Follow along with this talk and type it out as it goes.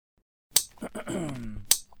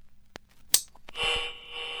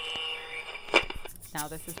now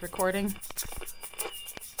this is recording.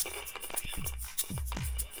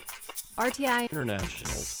 RTI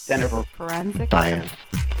International Center for Forensic Science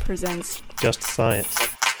presents Just Science.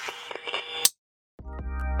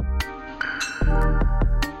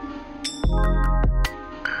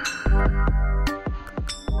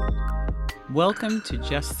 Welcome to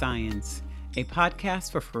Just Science, a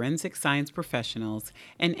podcast for forensic science professionals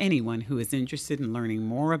and anyone who is interested in learning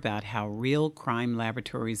more about how real crime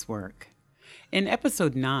laboratories work. In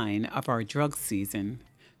episode 9 of our drug season,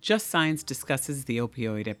 Just Science discusses the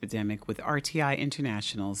opioid epidemic with RTI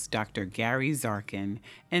International's Dr. Gary Zarkin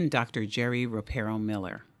and Dr. Jeri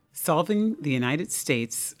Ropero-Miller. Solving the United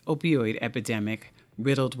States opioid epidemic,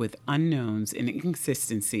 riddled with unknowns and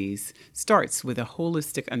inconsistencies, starts with a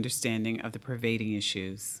holistic understanding of the pervading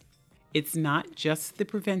issues. It's not just the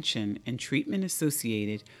prevention and treatment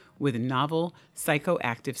associated with novel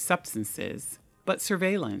psychoactive substances, but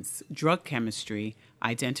surveillance, drug chemistry,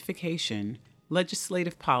 identification,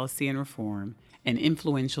 legislative policy and reform, and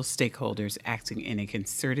influential stakeholders acting in a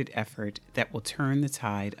concerted effort that will turn the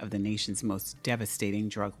tide of the nation's most devastating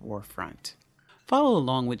drug war front. Follow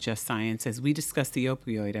along with Just Science as we discuss the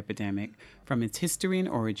opioid epidemic from its history and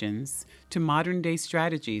origins to modern-day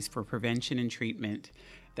strategies for prevention and treatment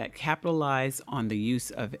that capitalize on the use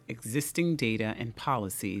of existing data and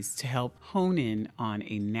policies to help hone in on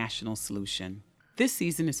a national solution. This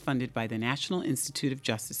season is funded by the National Institute of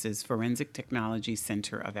Justice's Forensic Technology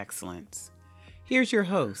Center of Excellence. Here's your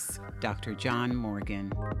host, Dr. John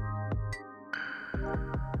Morgan.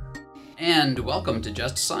 And welcome to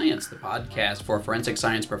Just Science, the podcast for forensic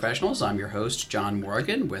science professionals. I'm your host, John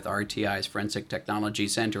Morgan, with RTI's Forensic Technology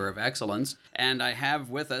Center of Excellence. And I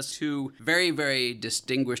have with us two very, very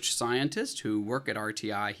distinguished scientists who work at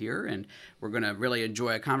RTI here. And we're going to really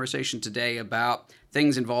enjoy a conversation today about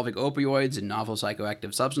things involving opioids and novel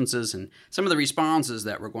psychoactive substances and some of the responses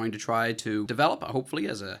that we're going to try to develop, hopefully,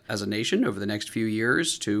 as a nation over the next few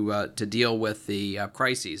years to deal with the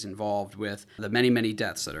crises involved with the many, many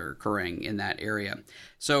deaths that are occurring in that area.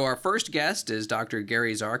 So our first guest is Dr.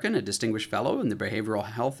 Gary Zarkin, a distinguished fellow in the Behavioral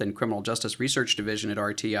Health and Criminal Justice Research Division at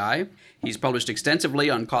RTI. He's published extensively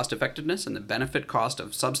on cost effectiveness and the benefit cost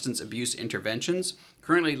of substance abuse interventions.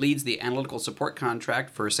 Currently leads the analytical support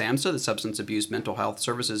contract for SAMHSA, the Substance Abuse Mental Health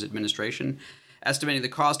Services Administration, estimating the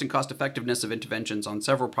cost and cost effectiveness of interventions on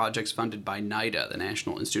several projects funded by NIDA, the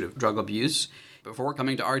National Institute of Drug Abuse. Before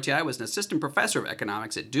coming to RTI, was an assistant professor of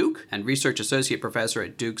economics at Duke and research associate professor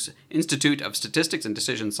at Duke's Institute of Statistics and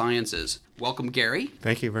Decision Sciences. Welcome, Gary.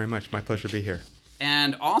 Thank you very much. My pleasure to be here.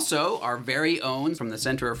 And also our very own from the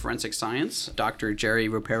Center of Forensic Science, Dr. Jeri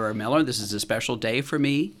Ropero-Miller. This is a special day for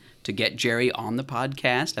me to get Jeri on the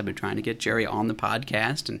podcast. I've been trying to get Jeri on the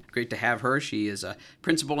podcast, and great to have her. She is a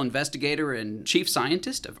principal investigator and chief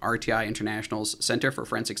scientist of RTI International's Center for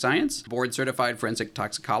Forensic Science, board-certified forensic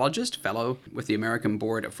toxicologist, fellow with the American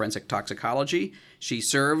Board of Forensic Toxicology. She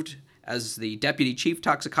served as the deputy chief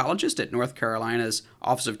toxicologist at North Carolina's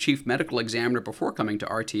Office of Chief Medical Examiner before coming to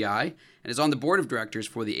RTI, and is on the board of directors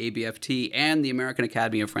for the ABFT and the American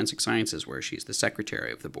Academy of Forensic Sciences, where she's the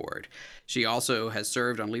secretary of the board. She also has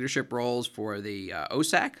served on leadership roles for the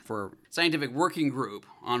OSAC, for Scientific Working Group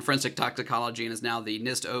on Forensic Toxicology, and is now the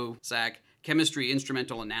NIST-OSAC Chemistry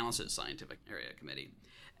Instrumental Analysis Scientific Area Committee,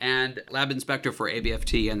 and lab inspector for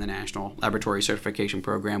ABFT and the National Laboratory Certification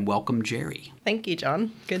Program. Welcome, Jeri. Thank you,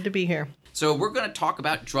 John. Good to be here. So we're going to talk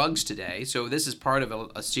about drugs today. So this is part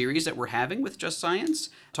of a series that we're having with Just Science,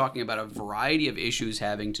 talking about a variety of issues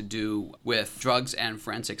having to do with drugs and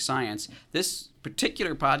forensic science. This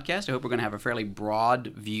particular podcast, I hope we're going to have a fairly broad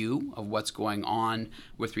view of what's going on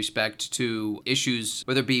with respect to issues,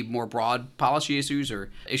 whether it be more broad policy issues or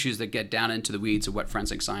issues that get down into the weeds of what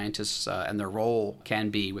forensic scientists and their role can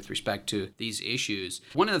be with respect to these issues.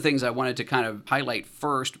 One of the things I wanted to kind of highlight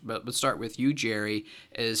first, but let's start with you, Jeri,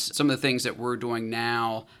 is some of the things that we're doing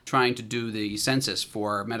now, trying to do the census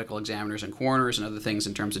for medical examiners and coroners and other things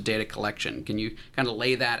in terms of data collection. Can you kind of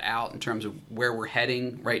lay that out in terms of where we're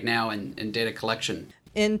heading right now in data collection?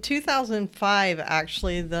 In 2005,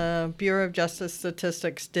 actually, the Bureau of Justice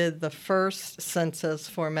Statistics did the first census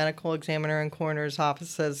for medical examiner and coroner's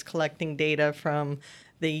offices collecting data from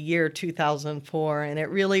the year 2004, and it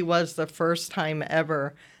really was the first time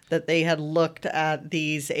ever that they had looked at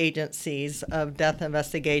these agencies of death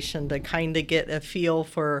investigation to kind of get a feel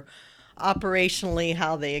for operationally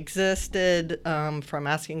how they existed, from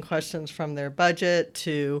asking questions from their budget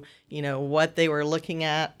to, what they were looking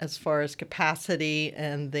at as far as capacity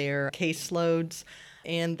and their caseloads.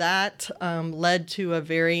 And that led to a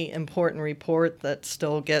very important report that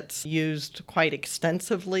still gets used quite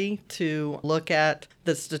extensively to look at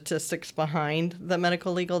the statistics behind the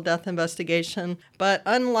medical legal death investigation. But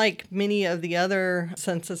unlike many of the other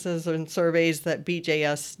censuses and surveys that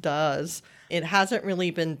BJS does, it hasn't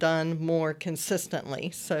really been done more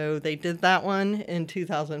consistently. So they did that one in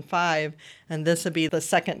 2005, and this would be the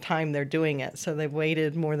second time they're doing it. So they've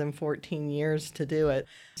waited more than 14 years to do it.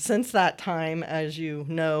 Since that time, as you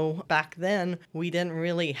know, back then, we didn't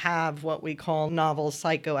really have what we call novel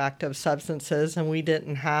psychoactive substances, and we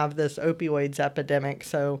didn't have this opioids epidemic.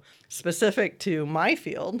 So specific to my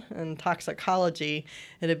field in toxicology,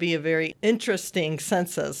 it'd be a very interesting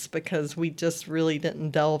census because we just really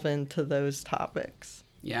didn't delve into those topics.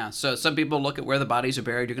 Yeah, so some people look at where the bodies are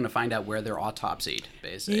buried. You're going to find out where they're autopsied,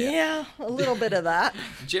 basically. Yeah, a little bit of that.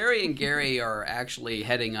 Jeri and Gary are actually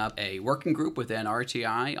heading up a working group within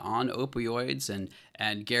RTI on opioids,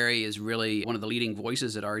 and Gary is really one of the leading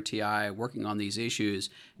voices at RTI working on these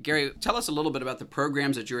issues. Gary, tell us a little bit about the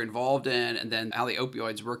programs that you're involved in and then how the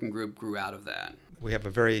opioids working group grew out of that. We have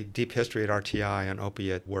a very deep history at RTI on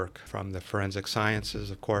opiate work, from the forensic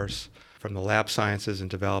sciences, of course, from the lab sciences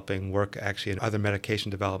and developing work actually in other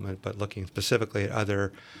medication development, but looking specifically at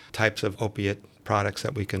other types of opiate products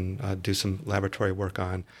that we can do some laboratory work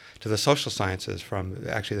on, to the social sciences, from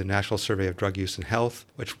actually the National Survey of Drug Use and Health,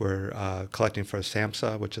 which we're collecting for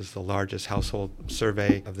SAMHSA, which is the largest household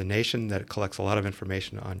survey of the nation that collects a lot of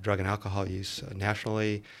information on drug and alcohol use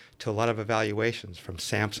nationally, to a lot of evaluations from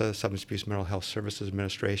SAMHSA, Substance Abuse Mental Health Services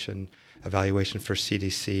Administration, evaluation for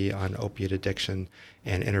CDC on opiate addiction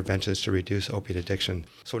and interventions to reduce opiate addiction.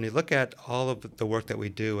 So when you look at all of the work that we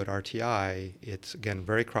do at RTI, it's, again,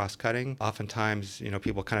 very cross-cutting. Oftentimes,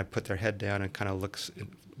 people kind of put their head down and kind of look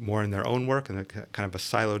more in their own work and kind of a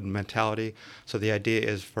siloed mentality. So the idea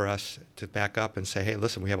is for us to back up and say, hey,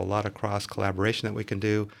 listen, we have a lot of cross-collaboration that we can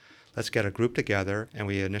do. Let's get a group together, and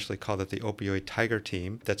we initially called it the Opioid Tiger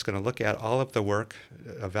Team, that's going to look at all of the work,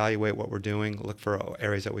 evaluate what we're doing, look for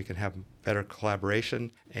areas that we can have better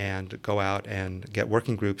collaboration, and go out and get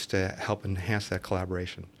working groups to help enhance that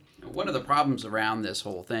collaboration. One of the problems around this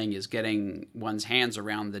whole thing is getting one's hands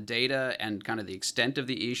around the data and kind of the extent of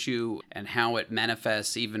the issue and how it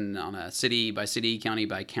manifests even on a city by city, county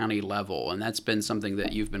by county level. And that's been something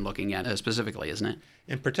that you've been looking at specifically, isn't it?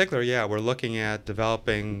 In particular, yeah, we're looking at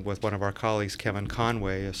developing with one of our colleagues, Kevin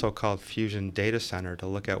Conway, a so-called fusion data center to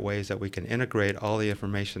look at ways that we can integrate all the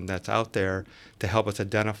information that's out there to help us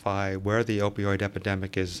identify where the opioid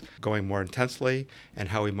epidemic is going more intensely and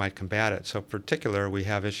how we might combat it. So in particular, we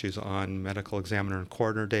have issues on medical examiner and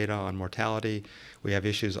coroner data on mortality. We have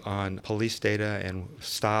issues on police data and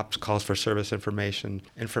stops, calls for service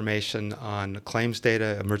information on claims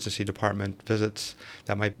data, emergency department visits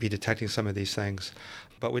that might be detecting some of these things.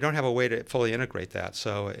 But we don't have a way to fully integrate that.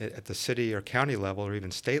 So at the city or county level or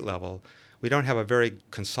even state level, we don't have a very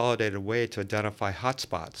consolidated way to identify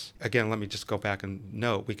hotspots. Again, let me just go back and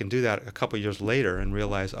note, we can do that a couple years later and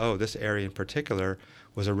realize, oh, this area in particular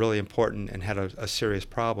was a really important and had a serious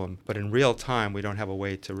problem. But in real time, we don't have a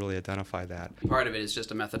way to really identify that. Part of it is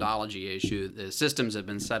just a methodology issue. The systems have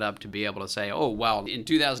been set up to be able to say, oh, well, in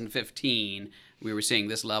 2015, we were seeing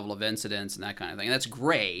this level of incidence and that kind of thing. And that's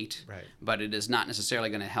great, right, but it is not necessarily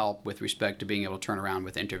going to help with respect to being able to turn around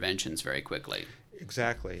with interventions very quickly.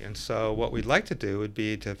 Exactly. And so what we'd like to do would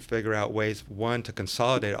be to figure out ways, one, to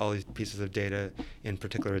consolidate all these pieces of data in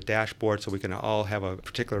particular a dashboard so we can all have a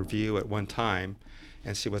particular view at one time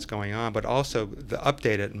and see what's going on, but also to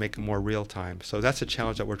update it and make it more real time. So that's a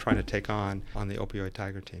challenge that we're trying to take on the Opioid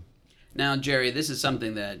Tiger Team. Now, Jeri, this is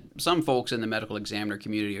something that some folks in the medical examiner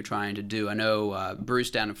community are trying to do. I know Bruce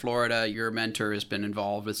down in Florida, your mentor, has been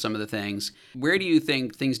involved with some of the things. Where do you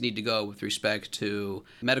think things need to go with respect to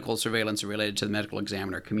medical surveillance related to the medical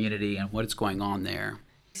examiner community and what's going on there?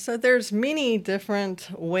 So there's many different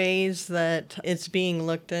ways that it's being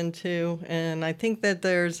looked into, and I think that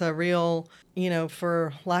there's a real,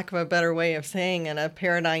 for lack of a better way of saying it, a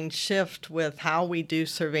paradigm shift with how we do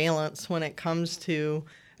surveillance when it comes to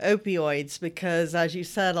opioids, because as you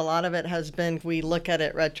said, a lot of it has been, we look at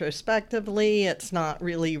it retrospectively, it's not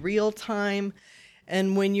really real time.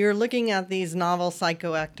 And when you're looking at these novel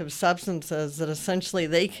psychoactive substances that essentially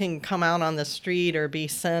they can come out on the street or be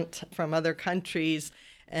sent from other countries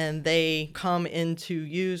and they come into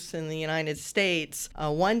use in the United States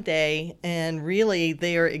one day, and really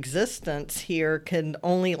their existence here can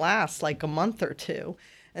only last like a month or two.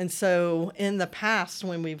 And so in the past,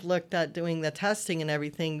 when we've looked at doing the testing and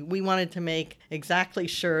everything, we wanted to make exactly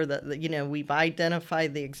sure that, we've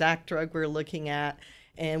identified the exact drug we're looking at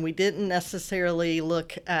And we didn't necessarily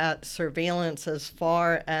look at surveillance as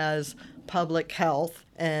far as public health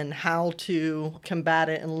and how to combat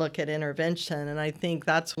it and look at intervention. And I think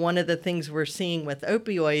that's one of the things we're seeing with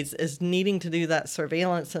opioids is needing to do that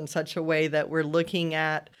surveillance in such a way that we're looking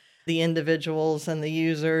at the individuals and the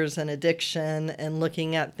users and addiction and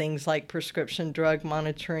looking at things like prescription drug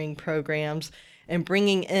monitoring programs and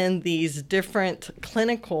bringing in these different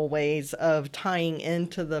clinical ways of tying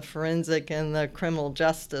into the forensic and the criminal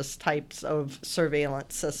justice types of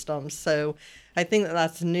surveillance systems. So I think that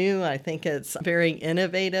that's new. I think it's very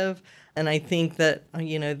innovative. And I think that,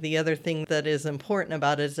 the other thing that is important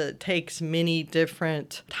about it is it takes many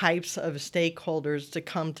different types of stakeholders to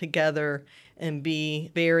come together and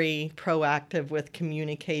be very proactive with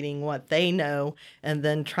communicating what they know and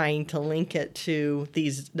then trying to link it to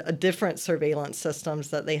these different surveillance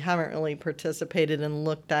systems that they haven't really participated and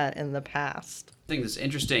looked at in the past. The thing that's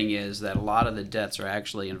interesting is that a lot of the deaths are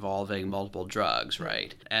actually involving multiple drugs,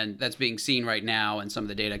 right? And that's being seen right now in some of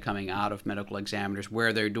the data coming out of medical examiners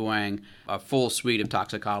where they're doing a full suite of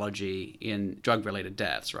toxicology in drug-related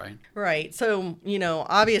deaths, right? Right. So,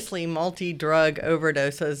 obviously multi-drug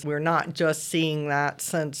overdoses, we're not just seeing that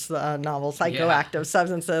since the novel psychoactive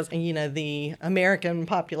substances. And, the American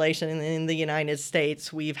population in the United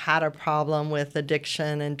States, we've had a problem with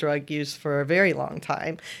addiction and drug use for a very long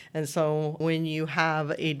time. And so when you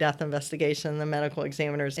have a death investigation, the medical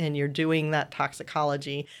examiners, and you're doing that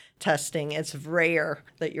toxicology testing, it's rare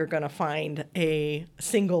that you're going to find a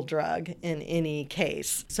single drug in any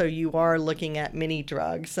case. So you are looking at many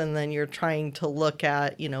drugs, and then you're trying to look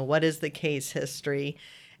at, what is the case history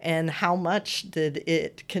and how much did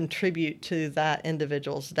it contribute to that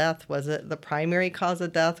individual's death? Was it the primary cause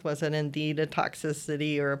of death? Was it indeed a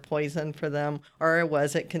toxicity or a poison for them? Or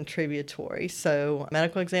was it contributory? So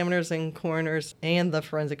medical examiners and coroners and the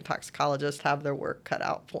forensic toxicologists have their work cut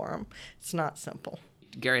out for them. It's not simple.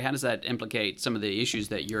 Gary, how does that implicate some of the issues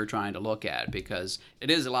that you're trying to look at? Because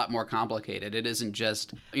it is a lot more complicated. It isn't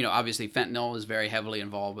just, obviously fentanyl is very heavily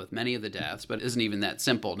involved with many of the deaths, but it isn't even that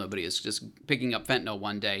simple. Nobody is just picking up fentanyl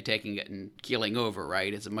one day, taking it and keeling over,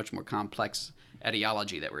 right? It's a much more complex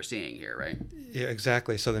etiology that we're seeing here, right? Yeah,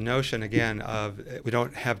 exactly. So the notion, again, of we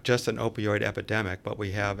don't have just an opioid epidemic, but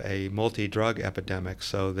we have a multi-drug epidemic.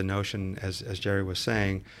 So the notion, as Jeri was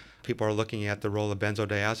saying, people are looking at the role of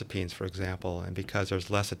benzodiazepines, for example, and because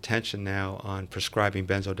there's less attention now on prescribing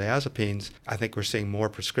benzodiazepines, I think we're seeing more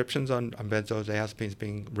prescriptions on benzodiazepines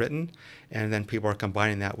being written, and then people are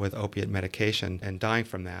combining that with opiate medication and dying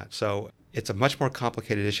from that. So it's a much more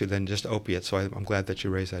complicated issue than just opiates, so I'm glad that you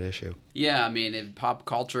raised that issue. Yeah, in pop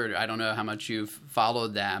culture, I don't know how much you've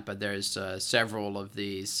followed that, but there's several of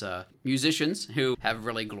these musicians who have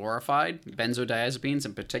really glorified benzodiazepines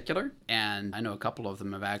in particular, and I know a couple of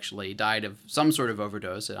them have actually died of some sort of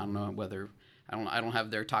overdose. I don't know whether... I don't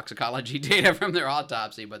have their toxicology data from their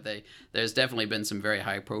autopsy, but there's definitely been some very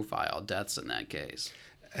high-profile deaths in that case.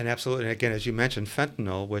 And absolutely, and again, as you mentioned,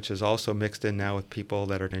 fentanyl, which is also mixed in now with people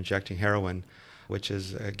that are injecting heroin, which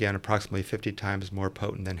is, again, approximately 50 times more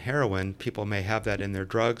potent than heroin. People may have that in their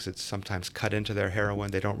drugs. It's sometimes cut into their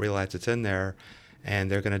heroin. They don't realize it's in there, and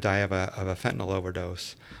they're going to die of a fentanyl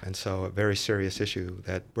overdose. And so a very serious issue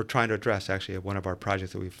that we're trying to address, actually, at one of our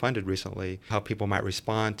projects that we've funded recently, how people might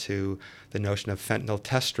respond to the notion of fentanyl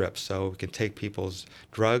test strips. So we can take people's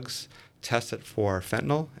drugs, test it for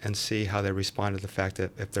fentanyl, and see how they respond to the fact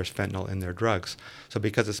that if there's fentanyl in their drugs. So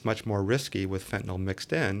because it's much more risky with fentanyl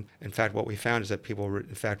mixed in fact, what we found is that people,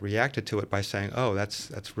 in fact, reacted to it by saying, oh,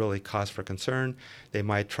 that's really cause for concern. They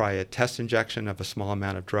might try a test injection of a small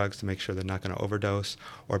amount of drugs to make sure they're not going to overdose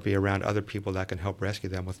or be around other people that can help rescue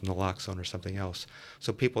them with naloxone or something else.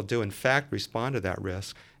 So people do, in fact, respond to that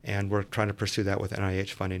risk, and we're trying to pursue that with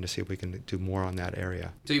NIH funding to see if we can do more on that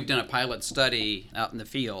area. So you've done a pilot study out in the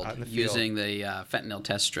field using the fentanyl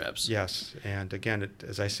test strips. Yes, and again,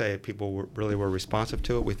 as I say, people really were responsive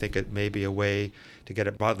to it. We think it may be a way to get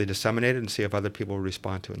it broadly disseminated and see if other people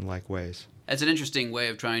respond to it in like ways. It's an interesting way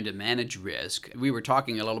of trying to manage risk. We were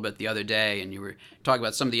talking a little bit the other day, and you were talking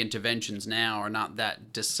about some of the interventions now are not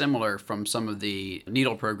that dissimilar from some of the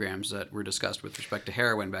needle programs that were discussed with respect to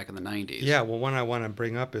heroin back in the 90s. Yeah, well, one I want to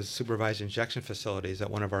bring up is supervised injection facilities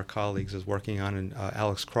that one of our colleagues is working on, and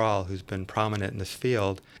Alex Kral, who's been prominent in this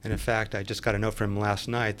field. And in fact, I just got a note from him last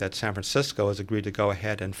night that San Francisco has agreed to go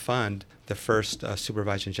ahead and fund the first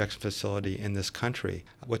supervised injection facility in this country,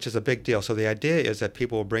 which is a big deal. So the idea is that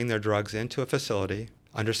people will bring their drugs into a facility,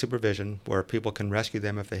 under supervision where people can rescue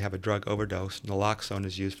them if they have a drug overdose. Naloxone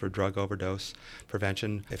is used for drug overdose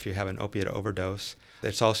prevention if you have an opiate overdose.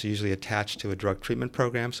 It's also usually attached to a drug treatment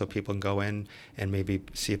program so people can go in and maybe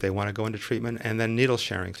see if they want to go into treatment, and then needle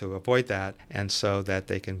sharing to avoid that, and so that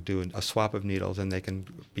they can do a swap of needles and they can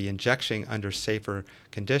be injecting under safer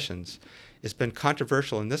conditions. It's been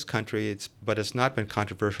controversial in this country, but it's not been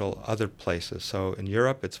controversial other places. So in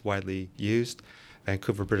Europe, it's widely used.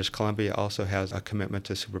 Vancouver, British Columbia also has a commitment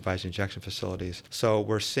to supervised injection facilities. So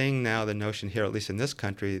we're seeing now the notion here, at least in this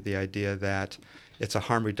country, the idea that it's a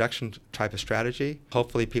harm reduction type of strategy.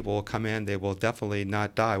 Hopefully people will come in, they will definitely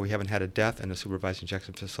not die. We haven't had a death in a supervised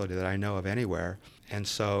injection facility that I know of anywhere. And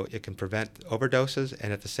so it can prevent overdoses,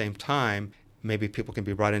 and at the same time, maybe people can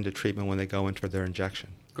be brought into treatment when they go in for their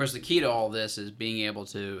injection. Of course, the key to all this is being able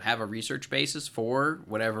to have a research basis for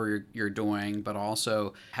whatever you're doing, but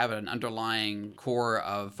also have an underlying core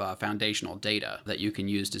of foundational data that you can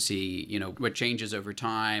use to see, what changes over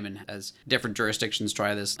time, and as different jurisdictions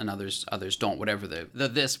try this and others don't, whatever the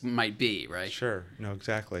this might be, right? Sure,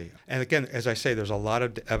 exactly. And again, as I say, there's a lot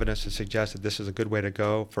of evidence to suggest that this is a good way to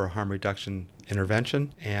go for a harm reduction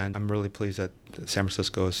intervention, and I'm really pleased that San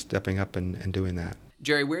Francisco is stepping up and doing that.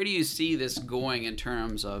 Jeri, where do you see this going in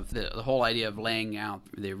terms of the whole idea of laying out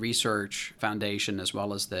the research foundation as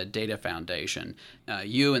well as the data foundation?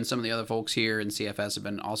 You and some of the other folks here in CFS have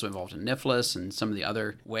been also involved in NIFLS and some of the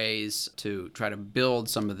other ways to try to build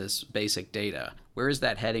some of this basic data. Where is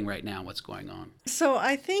that heading right now? What's going on? So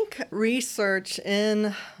I think research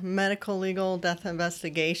in medical legal death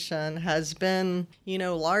investigation has been,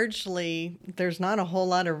 largely, there's not a whole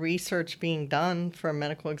lot of research being done for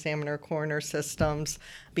medical examiner coroner systems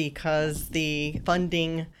because the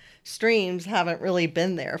funding streams haven't really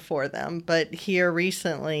been there for them. But here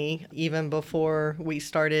recently, even before we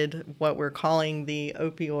started what we're calling the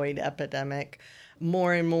opioid epidemic,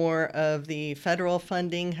 more and more of the federal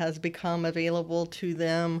funding has become available to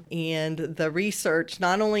them, and the research,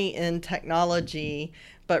 not only in technology,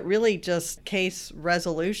 but really just case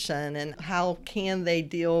resolution and how can they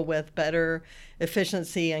deal with better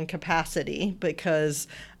efficiency and capacity, because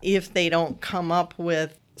if they don't come up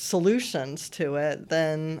with solutions to it,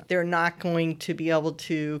 then they're not going to be able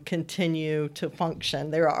to continue to function.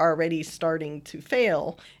 They're already starting to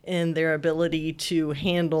fail in their ability to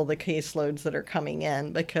handle the caseloads that are coming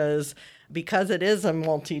in because it is a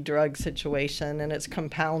multi-drug situation and it's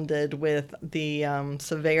compounded with the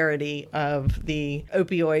severity of the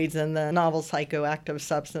opioids and the novel psychoactive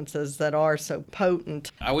substances that are so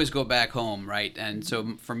potent. I always go back home, right? And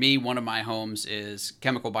so for me, one of my homes is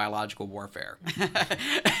chemical biological warfare.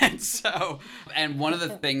 and one of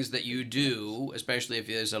the things that you do, especially if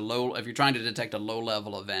you're trying to detect a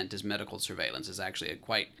low-level event, is medical surveillance. Is actually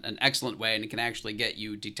quite an excellent way, and it can actually get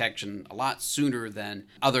you detection a lot sooner than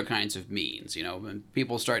other kinds of means. When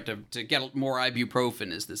people start to get more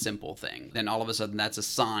ibuprofen is the simple thing, then all of a sudden that's a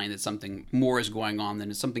sign that something more is going on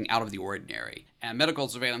than something out of the ordinary. And medical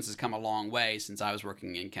surveillance has come a long way since I was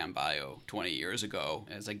working in chem bio 20 years ago.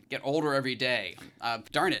 As I get older every day,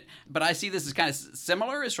 darn it. But I see this as kind of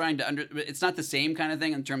similar as trying to it's not the same kind of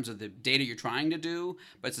thing in terms of the data you're trying to do,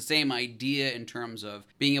 but it's the same idea in terms of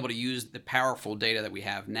being able to use the powerful data that we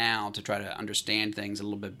have now to try to understand things a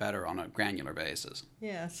little bit better on a granular basis.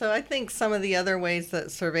 Yeah, so I think some of the other ways that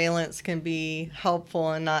surveillance can be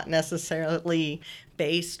helpful and not necessarily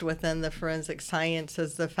based within the forensic science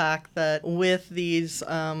is the fact that with these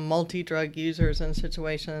multi-drug users and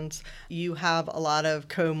situations, you have a lot of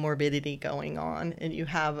comorbidity going on and you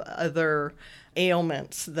have other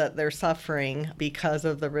ailments that they're suffering because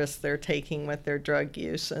of the risks they're taking with their drug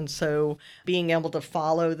use. And so being able to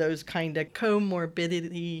follow those kind of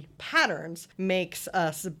comorbidity patterns makes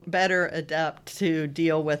us better adept to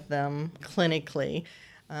deal with them clinically.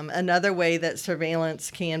 Another way that surveillance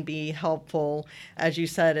can be helpful, as you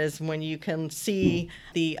said, is when you can see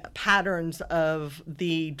the patterns of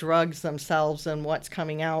the drugs themselves and what's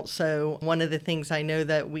coming out. So one of the things I know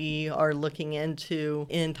that we are looking into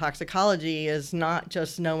in toxicology is not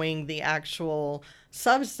just knowing the actual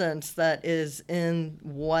substance that is in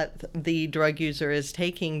what the drug user is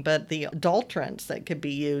taking, but the adulterants that could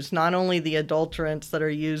be used, not only the adulterants that are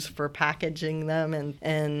used for packaging them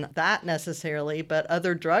and that necessarily, but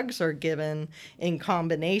other drugs are given in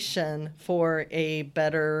combination for a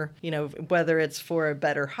better, whether it's for a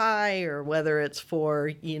better high or whether it's for,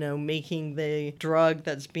 making the drug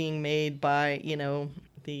that's being made by,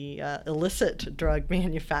 the illicit drug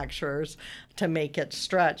manufacturers to make it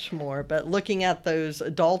stretch more. But looking at those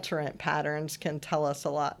adulterant patterns can tell us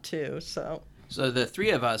a lot too. So So the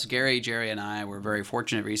three of us, Gary, Jeri, and I, were very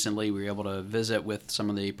fortunate recently. We were able to visit with some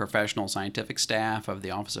of the professional scientific staff of the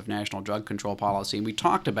Office of National Drug Control Policy, and we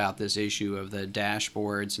talked about this issue of the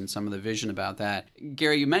dashboards and some of the vision about that.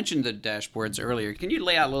 Gary, you mentioned the dashboards earlier. Can you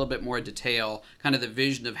lay out a little bit more detail, kind of the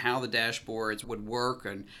vision of how the dashboards would work?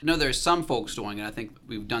 And I know there's some folks doing it. I think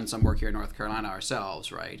we've done some work here in North Carolina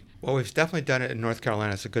ourselves, right? Well, we've definitely done it in North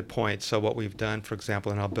Carolina. It's a good point. So what we've done, for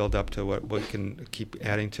example, and I'll build up to what we can keep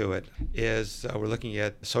adding to it, is we're looking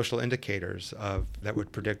at social indicators that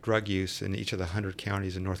would predict drug use in each of the 100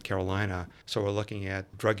 counties in North Carolina. So we're looking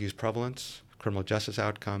at drug use prevalence, criminal justice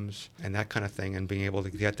outcomes, and that kind of thing, and being able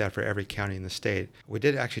to get that for every county in the state. We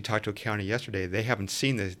did actually talk to a county yesterday. They haven't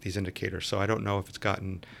seen these indicators, so I don't know if it's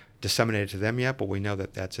gotten disseminated to them yet, but we know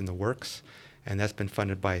that that's in the works. And that's been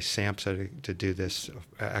funded by SAMHSA to do this,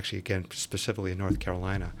 actually, again, specifically in North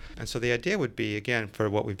Carolina. And so the idea would be, again,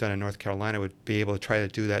 for what we've done in North Carolina, would be able to try to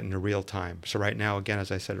do that in real time. So right now, again,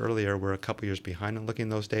 as I said earlier, we're a couple years behind on looking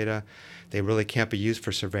at those data. They really can't be used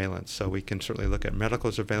for surveillance. So we can certainly look at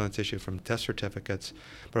medical surveillance issue from death certificates.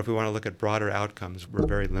 But if we want to look at broader outcomes, we're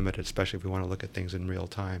very limited, especially if we want to look at things in real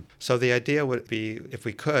time. So the idea would be, if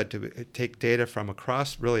we could, to take data from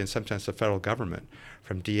across, really, in some sense, the federal government,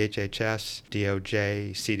 from DHHS,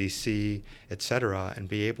 DOJ, CDC, et cetera, and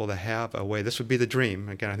be able to have a way. This would be the dream.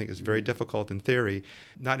 Again, I think it's very difficult in theory,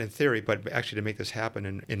 not in theory, but actually to make this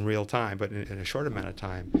happen in real time, but in a short amount of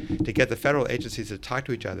time, to get the federal agencies to talk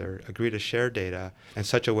to each other, agree to share data in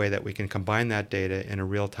such a way that we can combine that data in a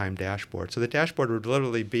real-time dashboard. So the dashboard would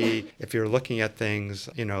literally be, if you're looking at things,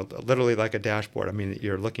 literally like a dashboard. I mean,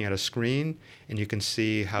 you're looking at a screen, and you can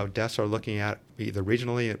see how deaths are looking at either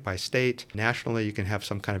regionally, by state, nationally. You can have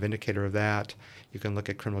some kind of indicator of that. You can look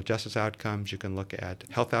at criminal justice outcomes. You can look at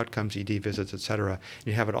health outcomes, ED visits, et cetera. And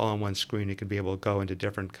you have it all on one screen. You can be able to go into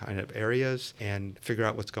different kind of areas and figure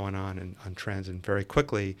out what's going on trends. And very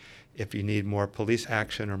quickly, if you need more police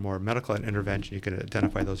action or more medical intervention, you can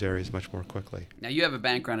identify those areas much more quickly. Now, you have a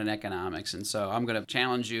background in economics, and so I'm going to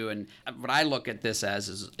challenge you. And what I look at this as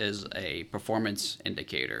is a performance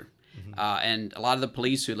indicator. And a lot of the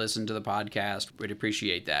police who listen to the podcast would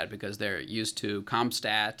appreciate that because they're used to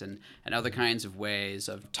CompStat and other kinds of ways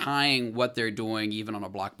of tying what they're doing, even on a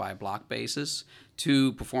block-by-block basis,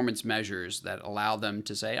 to performance measures that allow them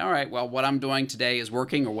to say, all right, well, what I'm doing today is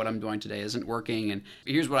working or what I'm doing today isn't working, and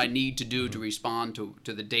here's what I need to do to respond to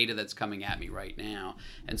the data that's coming at me right now.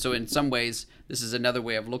 And so in some ways, this is another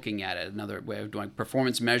way of looking at it, another way of doing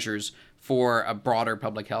performance measures for a broader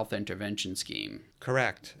public health intervention scheme.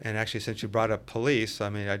 Correct. And actually, since you brought up police, I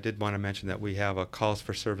mean, I did want to mention that we have a calls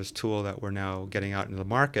for service tool that we're now getting out into the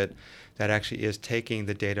market that actually is taking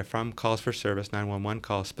the data from calls for service, 911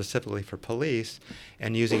 calls specifically for police,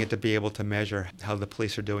 and using it to be able to measure how the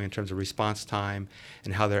police are doing in terms of response time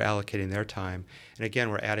and how they're allocating their time. And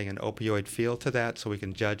again, we're adding an opioid field to that so we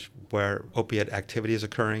can judge where opiate activity is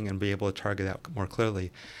occurring and be able to target that more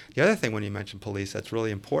clearly. The other thing when you mention police that's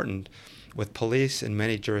really important, with police in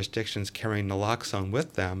many jurisdictions carrying naloxone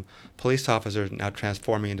with them, police officers are now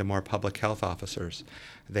transforming into more public health officers.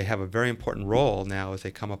 They have a very important role now as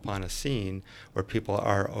they come upon a scene where people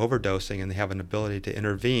are overdosing and they have an ability to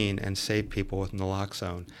intervene and save people with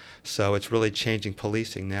naloxone. So it's really changing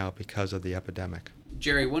policing now because of the epidemic.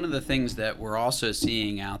 Jeri, one of the things that we're also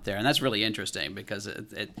seeing out there, and that's really interesting because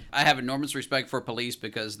I have enormous respect for police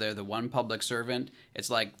because they're the one public servant. It's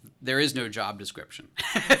like there is no job description,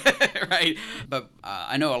 right? But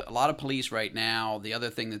I know a lot of police right now, the other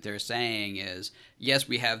thing that they're saying is, yes,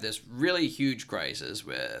 we have this really huge crisis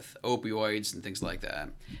with opioids and things like that,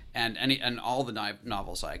 and all the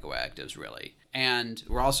novel psychoactives, really. And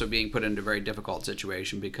we're also being put into a very difficult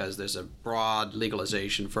situation because there's a broad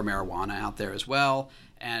legalization for marijuana out there as well.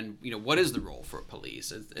 And, what is the role for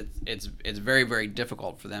police? It's very, very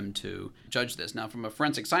difficult for them to judge this. Now, from a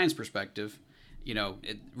forensic science perspective,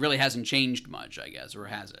 it really hasn't changed much, I guess, or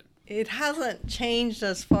has it? It hasn't changed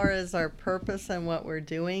as far as our purpose and what we're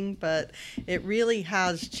doing, but it really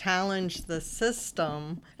has challenged the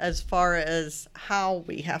system as far as how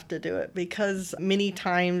we have to do it, because many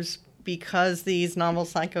times, because these novel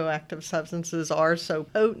psychoactive substances are so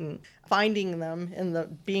potent, finding them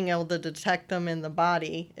and being able to detect them in the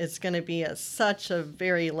body is going to be at such a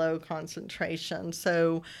very low concentration.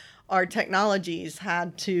 So our technologies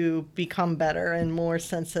had to become better and more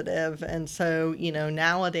sensitive. And so,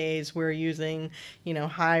 nowadays we're using,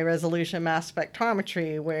 high resolution mass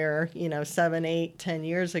spectrometry where, 7, 8, 10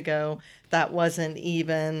 years ago, that wasn't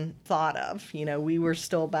even thought of. We were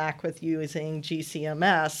still back with using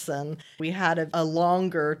GCMS, and we had a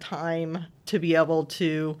longer time to be able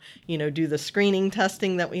to, do the screening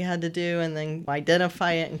testing that we had to do and then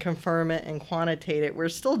identify it and confirm it and quantitate it. We're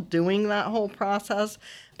still doing that whole process,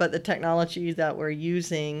 but the technology that we're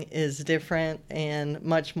using is different and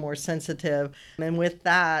much more sensitive. And with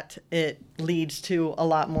that, it leads to a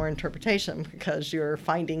lot more interpretation because you're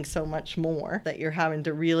finding so much more that you're having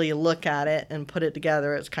to really look at it and put it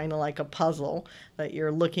together. It's kind of like a puzzle that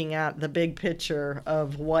you're looking at the big picture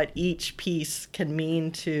of what each piece can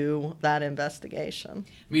mean to that investigation.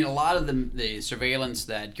 I mean, a lot of the surveillance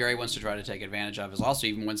that Gary wants to try to take advantage of is also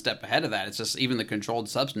even one step ahead of that. It's just even the controlled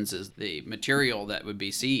substances, the material that would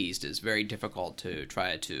be seized is very difficult to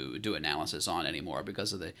try to do analysis on anymore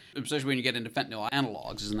because of especially when you get into fentanyl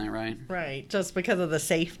analogs, isn't that right? Right, just because of the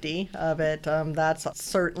safety of it. That's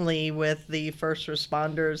certainly with the first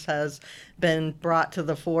responders has been brought to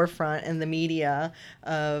the forefront in the media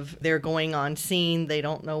of they're going on scene, they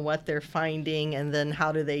don't know what they're finding, and then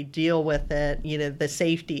how do they deal with it, the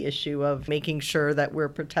safety issue of making sure that we're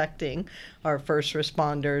protecting our first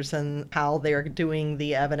responders and how they're doing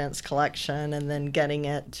the evidence collection and then getting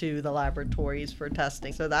it to the laboratories for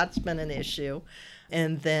testing. So that's been an issue.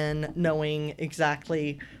 And then knowing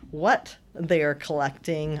exactly what they are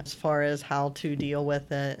collecting as far as how to deal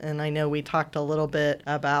with it. And I know we talked a little bit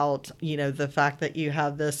about, the fact that you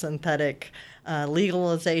have the synthetic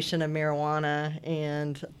legalization of marijuana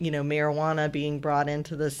and, marijuana being brought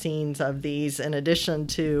into the scenes of these in addition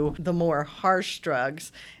to the more harsh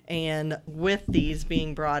drugs. And with these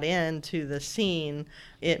being brought into the scene,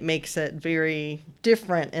 it makes it very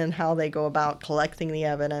different in how they go about collecting the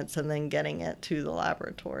evidence and then getting it to the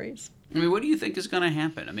laboratories. I mean, what do you think is going to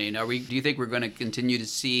happen? I mean, do you think we're going to continue to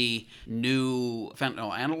see new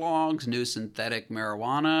fentanyl analogs, new synthetic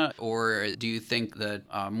marijuana, or do you think that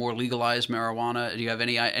more legalized marijuana? Do you have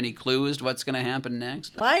any clue as to what's going to happen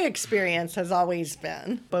next? My experience has always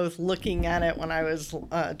been, both looking at it when I was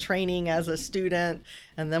training as a student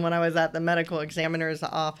and then when I was at the medical examiner's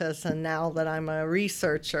office and now that I'm a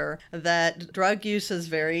researcher, that drug use is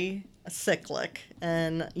very cyclic,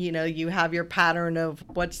 and you have your pattern of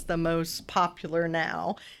what's the most popular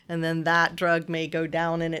now, and then that drug may go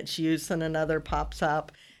down in its use and another pops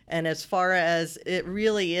up. And as far as it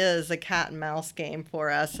really is a cat and mouse game for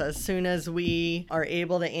us, as soon as we are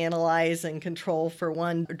able to analyze and control for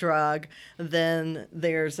one drug, then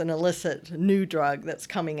there's an illicit new drug that's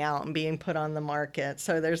coming out and being put on the market.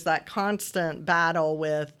 So there's that constant battle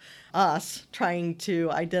with us trying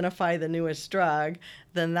to identify the newest drug,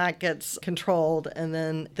 then that gets controlled, and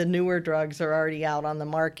then the newer drugs are already out on the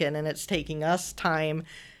market, and it's taking us time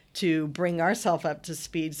to bring ourselves up to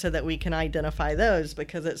speed so that we can identify those,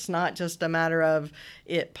 because it's not just a matter of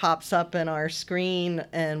it pops up in our screen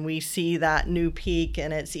and we see that new peak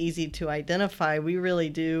and it's easy to identify.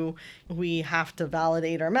 We have to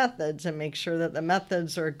validate our methods and make sure that the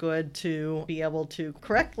methods are good to be able to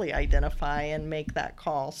correctly identify and make that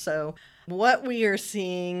call. So what we are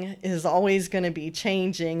seeing is always going to be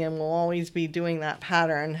changing, and we'll always be doing that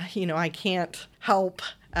pattern. I can't help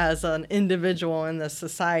as an individual in the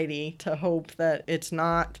society to hope that it's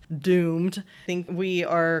not doomed. I think we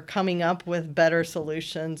are coming up with better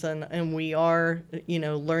solutions, and we are,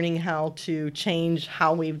 learning how to change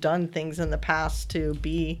how we've done things in the past to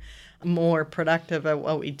be more productive at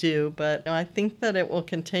what we do. But I think that it will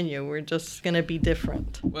continue. We're just going to be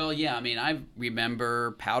different. Well, yeah, I mean, I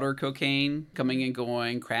remember powder cocaine coming and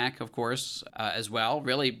going, crack, of course, as well,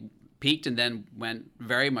 really peaked and then went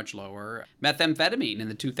very much lower. Methamphetamine in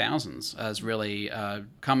the 2000s has really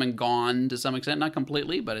come and gone to some extent, not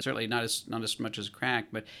completely, but it's certainly not as much as crack.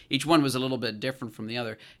 But each one was a little bit different from the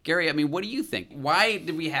other. Gary, I mean, what do you think? Why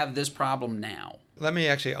do we have this problem now? I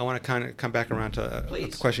want to kind of come back around to a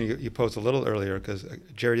question you posed a little earlier, because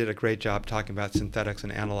Jeri did a great job talking about synthetics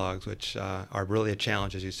and analogs, which are really a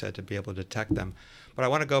challenge, as you said, to be able to detect them. But I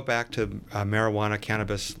want to go back to marijuana,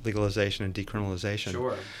 cannabis legalization, and decriminalization.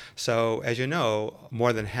 Sure. So, as you know,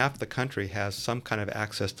 more than half the country has some kind of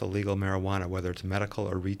access to legal marijuana, whether it's medical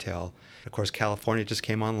or retail. Of course, California just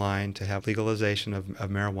came online to have legalization of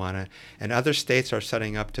marijuana, and other states are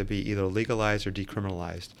setting up to be either legalized or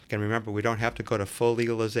decriminalized. Again, remember, we don't have to go to full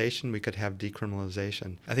legalization. We could have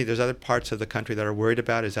decriminalization. I think there's other parts of the country that are worried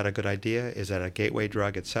about, is that a good idea? Is that a gateway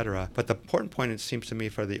drug, et cetera? But the important point, it seems to me,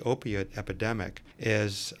 for the opioid epidemic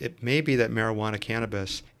is it may be that marijuana,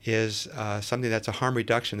 cannabis is something that's a harm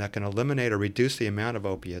reduction that can eliminate or reduce the amount of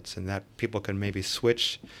opiates, and that people can maybe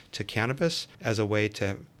switch to cannabis as a way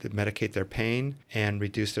to medicate their pain and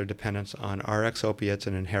reduce their dependence on RX opiates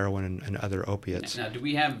and in heroin and other opiates. Now, do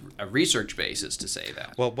we have a research basis to say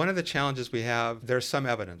that? Well, one of the challenges we have, there's some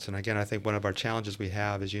evidence, and again, I think one of our challenges we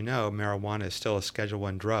have, as you know, marijuana is still a Schedule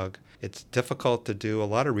I drug. It's difficult to do a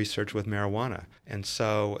lot of research with marijuana, and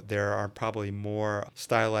so there are probably more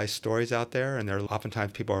stylized stories out there, and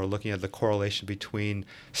oftentimes people are looking at the correlation between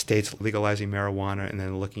states legalizing marijuana and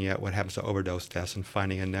then looking at what happens to overdose deaths and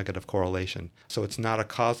finding a negative correlation. So it's not a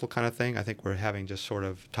causal kind of thing. I think we're having just sort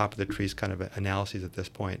of top of the trees kind of analyses at this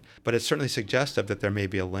point. But it's certainly suggestive that there may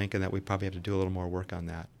be a link and that we probably have to do a little more work on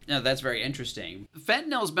that. Yeah, that's very interesting.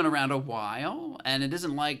 Fentanyl's been around a while, and it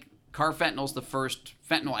isn't like carfentanyl's the first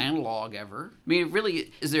fentanyl analog ever. I mean,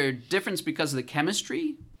 really, is there a difference because of the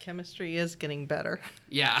chemistry? Chemistry is getting better.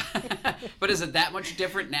 Yeah. But is it that much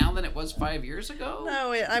different now than it was 5 years ago?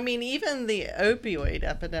 No, even the opioid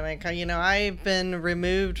epidemic, I've been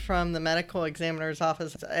removed from the medical examiner's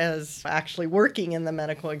office as actually working in the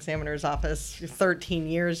medical examiner's office 13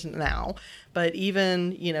 years now. But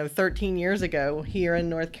even, 13 years ago here in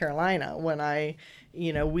North Carolina, when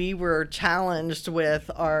we were challenged with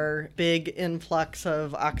our big influx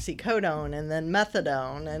of oxycodone and then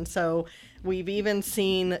methadone. And so we've even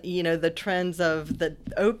seen, the trends of the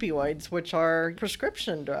opioids, which are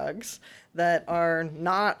prescription drugs that are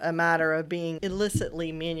not a matter of being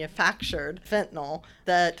illicitly manufactured fentanyl,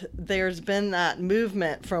 that there's been that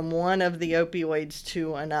movement from one of the opioids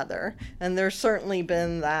to another. And there's certainly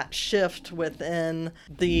been that shift within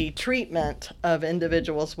the treatment of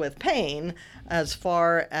individuals with pain as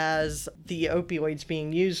far as the opioids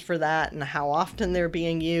being used for that and how often they're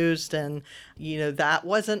being used. And, that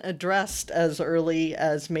wasn't addressed as early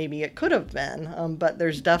as maybe it could have been. But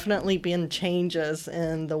there's definitely been changes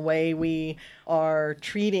in the way we are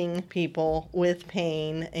treating people with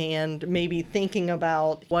pain and maybe thinking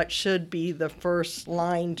about what should be the first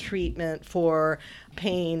line treatment for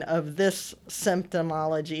pain of this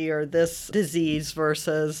symptomology or this disease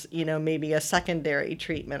versus, maybe a secondary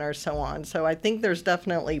treatment or so on. So I think there's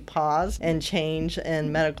definitely pause and change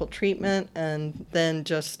in medical treatment. And then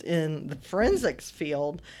just in the forensics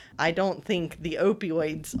field, I don't think the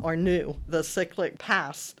opioids are new. The cyclic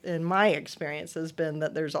past, in my experience, has been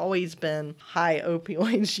that there's always been high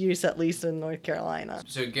opioids use, at least in North Carolina.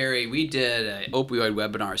 So, Gary, we did an opioid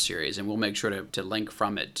webinar series, and we'll make sure to link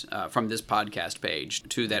from it, from this podcast page,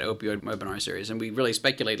 to that opioid webinar series. And we really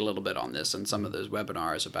speculate a little bit on this in some of those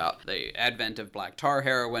webinars about the advent of black tar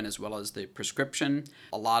heroin as well as the prescription.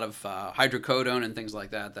 A lot of hydrocodone and things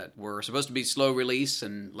like that were supposed to be slow release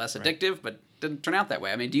and less addictive, but didn't turn out that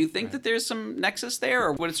way. I mean, do you think that there's some nexus there,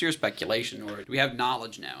 or what is your speculation, or do we have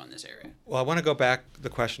knowledge now in this area? Well, I want to go back to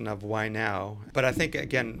the question of why now. But I think,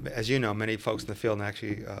 again, as you know, many folks in the field, and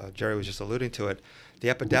actually Jeri was just alluding to it,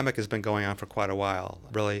 the epidemic has been going on for quite a while.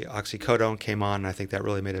 Really, oxycodone came on, and I think that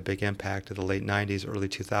really made a big impact in the late 90s, early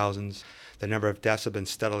 2000s. The number of deaths have been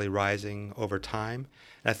steadily rising over time.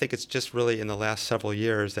 And I think it's just really in the last several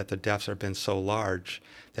years that the deaths have been so large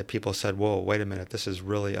that people said, whoa, wait a minute, this is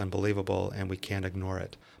really unbelievable and we can't ignore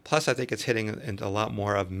it. Plus, I think it's hitting into a lot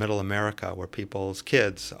more of middle America where people's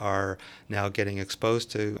kids are now getting exposed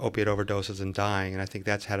to opiate overdoses and dying, and I think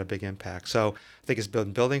that's had a big impact. So I think it's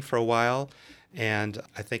been building for a while, and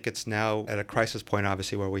I think it's now at a crisis point,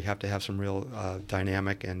 obviously, where we have to have some real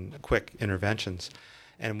dynamic and quick interventions.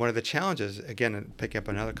 And one of the challenges, again, picking up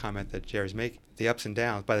another comment that Jeri's making, the ups and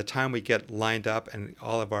downs, by the time we get lined up and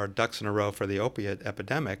all of our ducks in a row for the opiate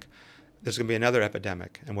epidemic, there's going to be another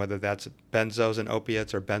epidemic. And whether that's benzos and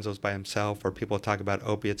opiates or benzos by himself, or people talk about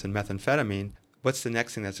opiates and methamphetamine, what's the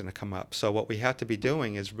next thing that's going to come up? So what we have to be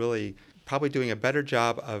doing is really probably doing a better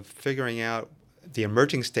job of figuring out the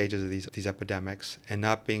emerging stages of these epidemics and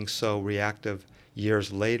not being so reactive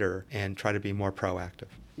years later and try to be more proactive.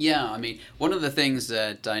 Yeah, I mean, one of the things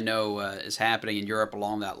that I know is happening in Europe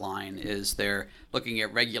along that line is they're looking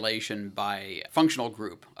at regulation by functional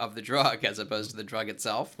group of the drug as opposed to the drug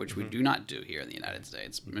itself, which we do not do here in the United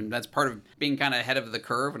States. I mean, that's part of being kind of ahead of the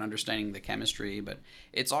curve and understanding the chemistry, but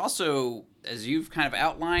it's also, as you've kind of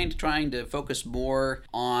outlined, trying to focus more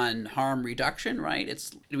on harm reduction, right?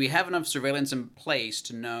 Do we have enough surveillance in place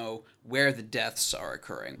to know where the deaths are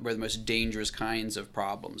occurring, where the most dangerous kinds of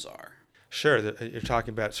problems are? Sure. You're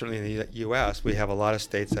talking about, certainly in the U.S., we have a lot of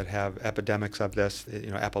states that have epidemics of this,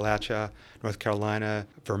 Appalachia, North Carolina,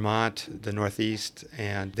 Vermont, the Northeast,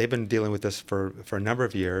 and they've been dealing with this for a number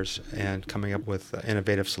of years and coming up with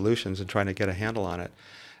innovative solutions and trying to get a handle on it.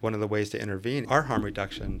 One of the ways to intervene are harm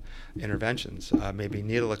reduction interventions, maybe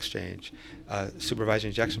needle exchange, supervised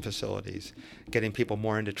injection facilities, getting people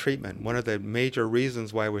more into treatment. One of the major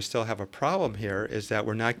reasons why we still have a problem here is that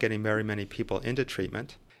we're not getting very many people into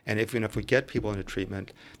treatment. And even if we get people into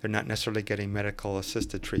treatment, they're not necessarily getting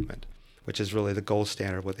medical-assisted treatment, which is really the gold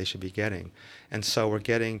standard of what they should be getting. And so we're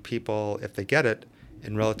getting people, if they get it,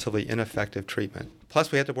 in relatively ineffective treatment.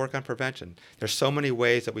 Plus, we have to work on prevention. There's so many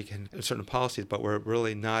ways that we can, certain policies, but we're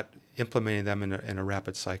really not implementing them in a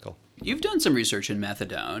rapid cycle. You've done some research in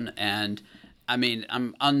methadone, and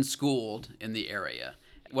I'm unschooled in the area.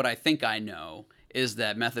 What I think I know is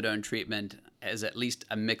that methadone treatment is at least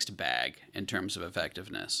a mixed bag in terms of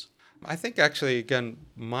effectiveness. I think actually, again,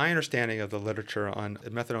 my understanding of the literature on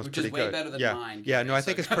methadone is pretty good. Which is way better than mine. Yeah, no, I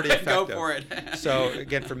think it's pretty effective. Go for it. So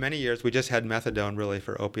again, for many years, we just had methadone really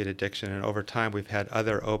for opiate addiction, and over time we've had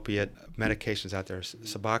other opiate medications out there,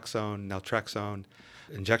 Suboxone, naltrexone,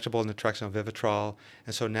 injectable naltrexone, Vivitrol,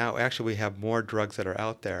 and so now actually we have more drugs that are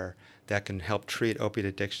out there that can help treat opiate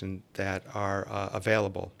addiction that are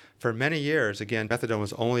available. For many years, again, methadone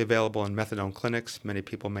was only available in methadone clinics. Many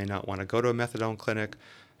people may not want to go to a methadone clinic.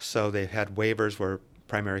 So they've had waivers where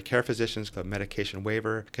primary care physicians, the medication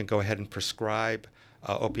waiver, can go ahead and prescribe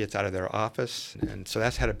opiates out of their office. And so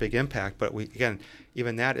that's had a big impact. But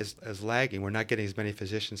even that is lagging. We're not getting as many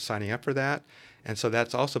physicians signing up for that. And so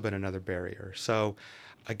that's also been another barrier. So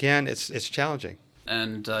again, it's challenging.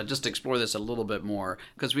 And just explore this a little bit more,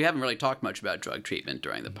 because we haven't really talked much about drug treatment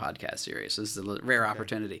during the podcast series. This is a rare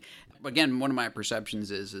opportunity. Again, one of my perceptions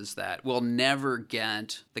is that we'll never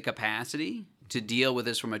get the capacity to deal with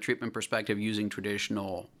this from a treatment perspective using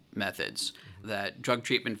traditional methods. That drug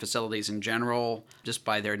treatment facilities in general, just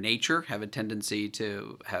by their nature, have a tendency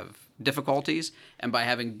to have difficulties, and by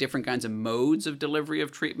having different kinds of modes of delivery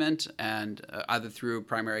of treatment, and either through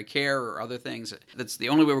primary care or other things, that's the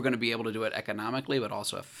only way we're going to be able to do it economically, but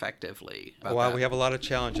also effectively. Well, we have a lot of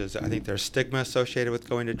challenges. I think there's stigma associated with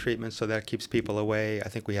going to treatment, so that keeps people away. I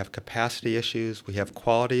think we have capacity issues. We have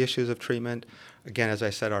quality issues of treatment. Again, as I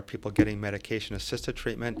said, are people getting medication-assisted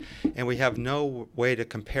treatment? And we have no way to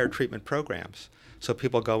compare treatment programs. So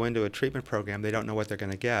people go into a treatment program, they don't know what they're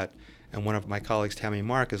going to get. And one of my colleagues, Tammy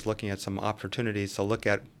Mark, is looking at some opportunities to look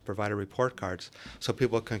at provider report cards so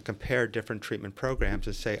people can compare different treatment programs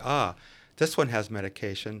and say, this one has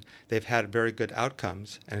medication, they've had very good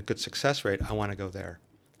outcomes and a good success rate, I want to go there.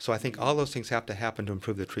 So I think all those things have to happen to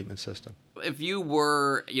improve the treatment system. If you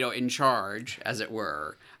were, in charge, as it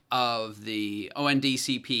were, of the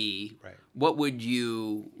ONDCP, right, what would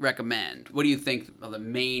you recommend? What do you think are the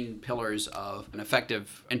main pillars of an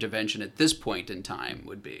effective intervention at this point in time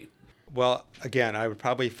would be? Well, again, I would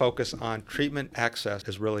probably focus on treatment access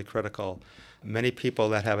is really critical. Many people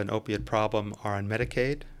that have an opiate problem are on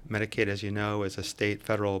Medicaid. Medicaid, as you know, is a state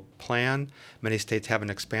federal plan. Many states haven't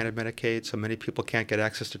expanded Medicaid, so many people can't get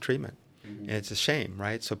access to treatment. And it's a shame,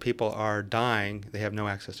 right? So people are dying, they have no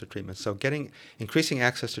access to treatment. So increasing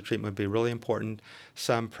access to treatment would be really important.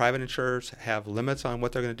 Some private insurers have limits on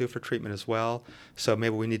what they're going to do for treatment as well. So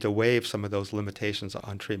maybe we need to waive some of those limitations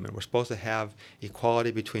on treatment. We're supposed to have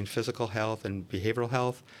equality between physical health and behavioral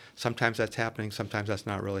health. Sometimes that's happening, sometimes that's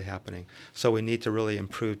not really happening. So we need to really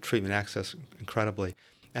improve treatment access incredibly.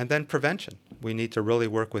 And then prevention. We need to really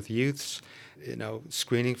work with youths,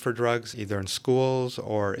 screening for drugs, either in schools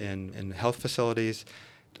or in health facilities.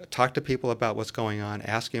 Talk to people about what's going on,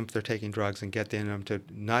 ask them if they're taking drugs, and get them to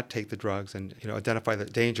not take the drugs, and identify the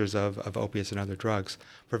dangers of opiates and other drugs.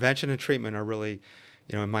 Prevention and treatment are really,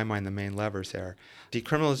 in my mind, the main levers there.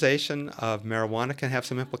 Decriminalization of marijuana can have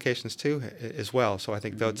some implications too, as well. So I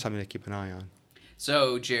think that's something to keep an eye on.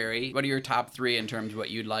 So, Jeri, what are your top three in terms of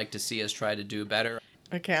what you'd like to see us try to do better?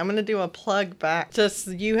 Okay, I'm going to do a plug back. Just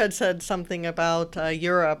you had said something about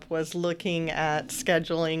Europe was looking at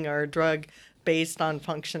scheduling or drug based on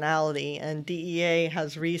functionality, and DEA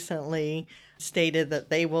has recently stated that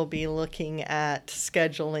they will be looking at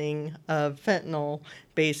scheduling of fentanyl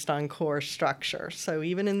based on core structure. So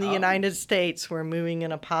even in the United States, we're moving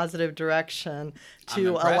in a positive direction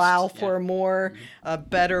to allow for a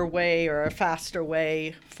better way or a faster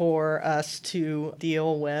way for us to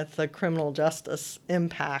deal with the criminal justice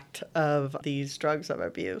impact of these drugs of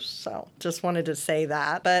abuse. So just wanted to say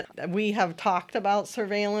that. But we have talked about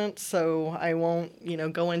surveillance, so I won't,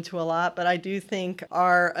 go into a lot, but I do think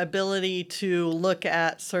our ability to to look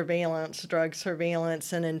at surveillance, drug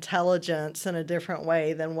surveillance, and intelligence in a different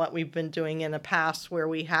way than what we've been doing in the past, where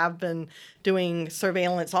we have been doing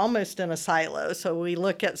surveillance almost in a silo. So we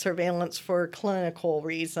look at surveillance for clinical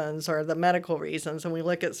reasons or the medical reasons, and we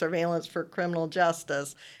look at surveillance for criminal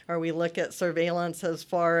justice, or we look at surveillance as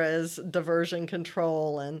far as diversion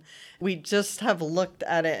control. And we just have looked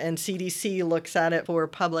at it, and CDC looks at it for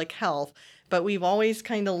public health. But we've always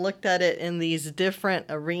kind of looked at it in these different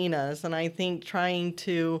arenas, and I think trying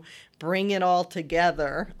to bring it all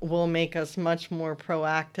together will make us much more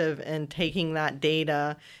proactive in taking that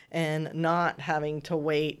data and not having to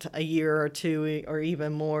wait a year or two or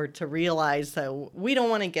even more to realize that we don't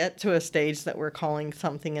want to get to a stage that we're calling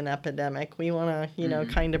something an epidemic. We want to,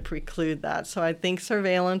 kind of preclude that. So I think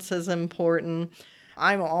surveillance is important.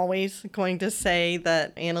 I'm always going to say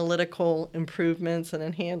that analytical improvements and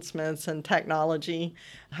enhancements and technology,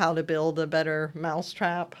 how to build a better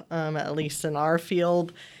mousetrap, at least in our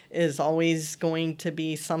field, is always going to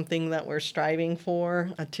be something that we're striving for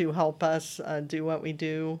to help us do what we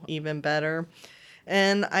do even better.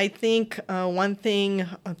 And I think one thing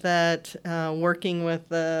that working with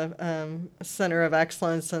the Center of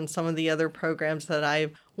Excellence and some of the other programs that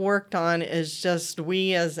I've worked on is just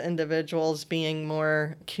we as individuals being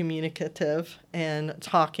more communicative and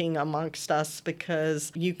talking amongst us,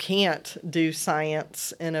 because you can't do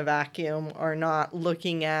science in a vacuum or not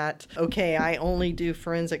looking at, okay, I only do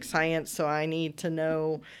forensic science, so I need to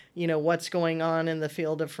know what's going on in the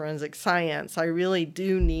field of forensic science. I really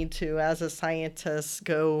do need to, as a scientist,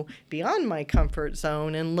 go beyond my comfort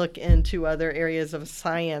zone and look into other areas of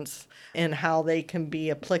science and how they can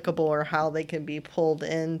be applicable or how they can be pulled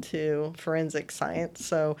into forensic science.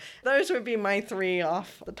 So those would be my three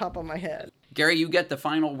off the top of my head. Gary, you get the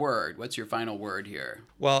final word. What's your final word here?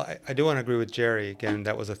 Well, I do want to agree with Jeri. Again,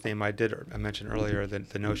 that was a theme I mentioned earlier,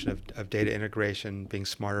 the notion of data integration, being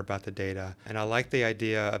smarter about the data. And I like the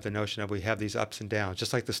idea of the notion of we have these ups and downs,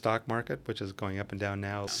 just like the stock market, which is going up and down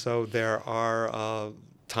now. So there are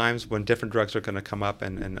times when different drugs are going to come up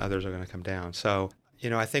and others are going to come down. So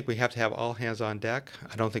I think we have to have all hands on deck.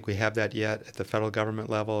 I don't think we have that yet at the federal government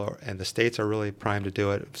level, and the states are really primed to do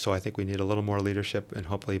it. So I think we need a little more leadership and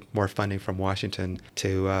hopefully more funding from Washington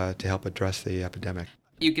to help address the epidemic.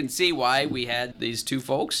 You can see why we had these two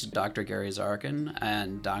folks, Dr. Gary Zarkin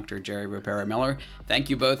and Dr. Jeri Ropero-Miller. Thank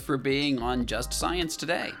you both for being on Just Science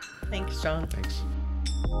today. Thanks, John. Thanks.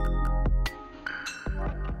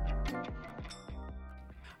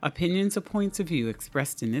 Opinions or points of view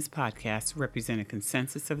expressed in this podcast represent a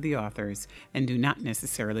consensus of the authors and do not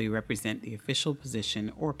necessarily represent the official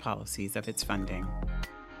position or policies of its funding.